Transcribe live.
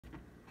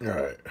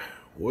Alright,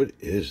 what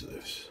is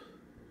this?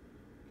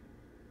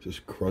 Is this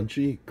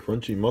crunchy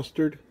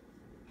mustard?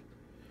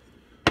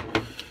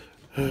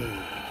 Let's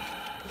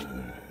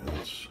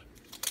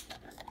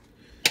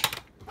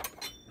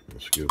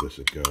give this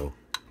a go.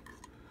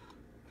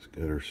 Let's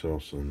get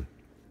ourselves some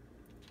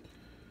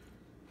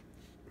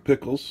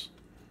pickles.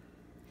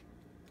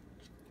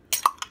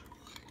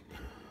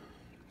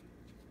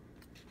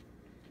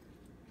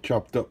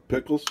 Chopped up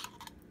pickles.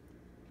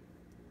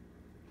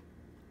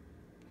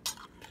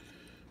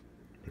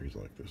 Seems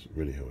like this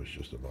video is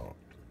just about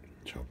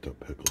chopped up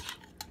pickles.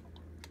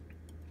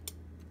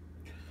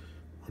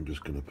 I'm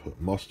just gonna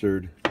put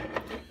mustard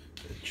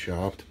and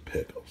chopped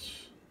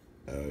pickles.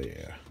 Oh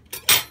yeah.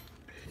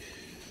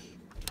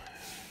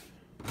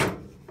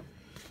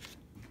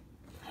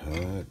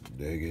 Hot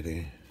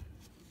diggity.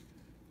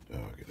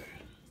 Doggity.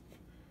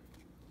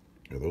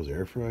 Are those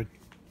air fried?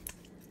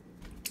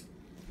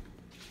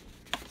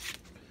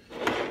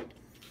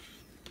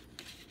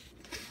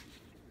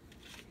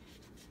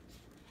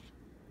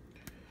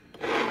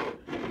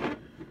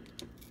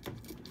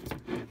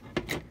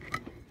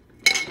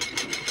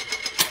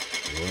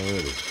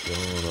 What is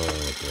going on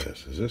with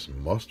this? Is this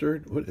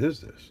mustard? What is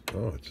this?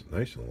 Oh, it's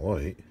nice and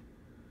light.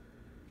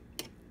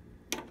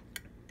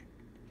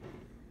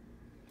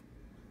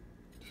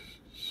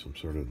 Some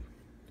sort of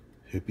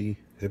hippie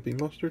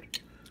mustard?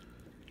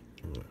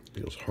 Oh, it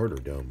feels harder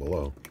down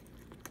below.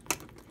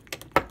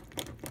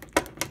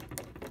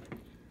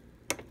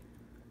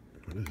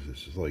 What is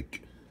this? Is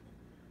like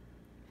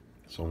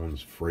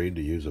someone's afraid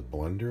to use a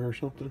blender or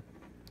something?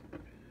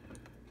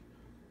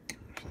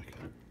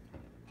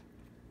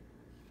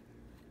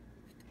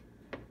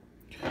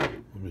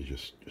 Let me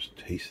just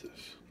taste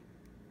this.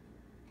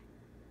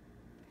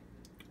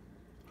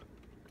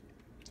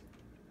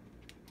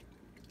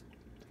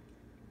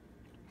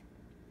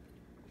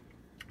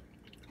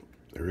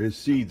 There is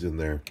seeds in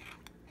there.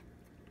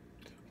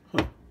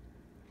 Huh.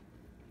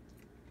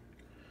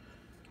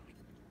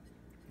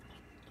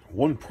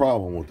 One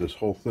problem with this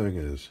whole thing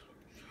is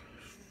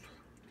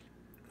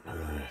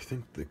I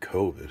think the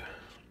COVID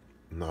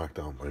knocked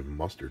out my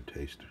mustard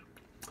taste.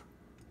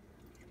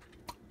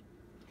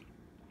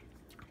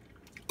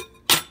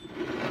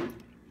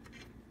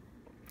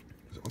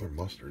 There's other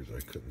mustards I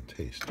couldn't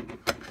taste.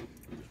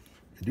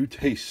 I do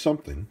taste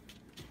something.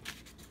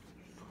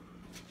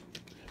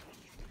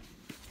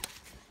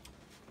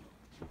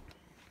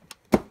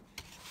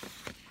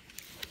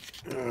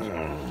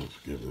 Let's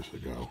give this a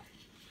go.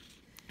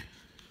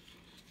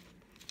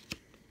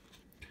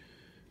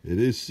 It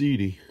is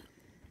seedy.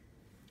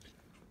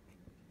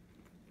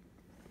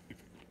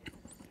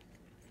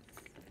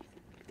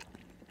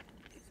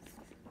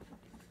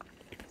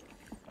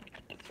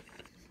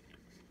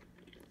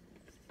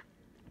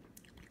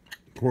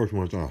 Of course,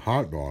 when it's on a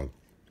hot dog,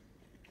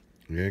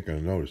 you ain't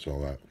gonna notice all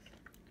that.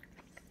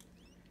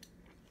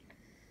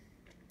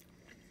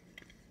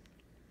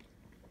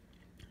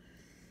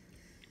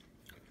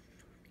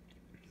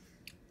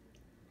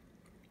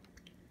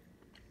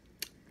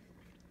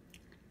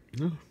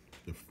 No,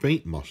 a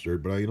faint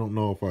mustard, but I don't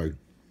know if I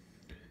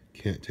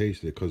can't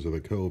taste it because of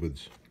the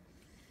COVIDs.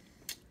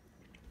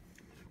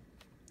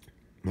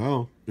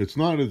 No, it's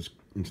not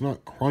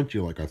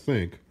crunchy like I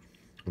think.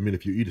 I mean,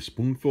 if you eat a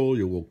spoonful,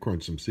 you will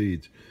crunch some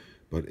seeds,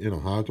 but in a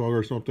hot dog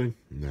or something,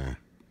 nah.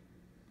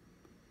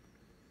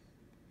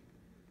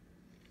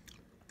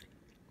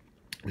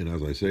 And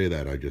as I say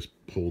that, I just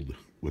pulled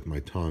with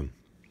my tongue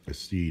a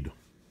seed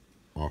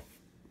off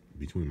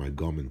between my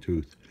gum and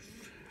tooth.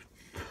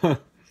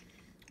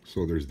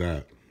 So there's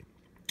that.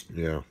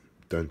 Yeah,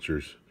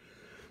 dentures.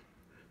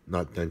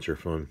 Not denture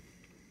fun.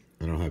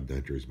 I don't have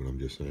dentures, but I'm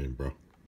just saying, bro.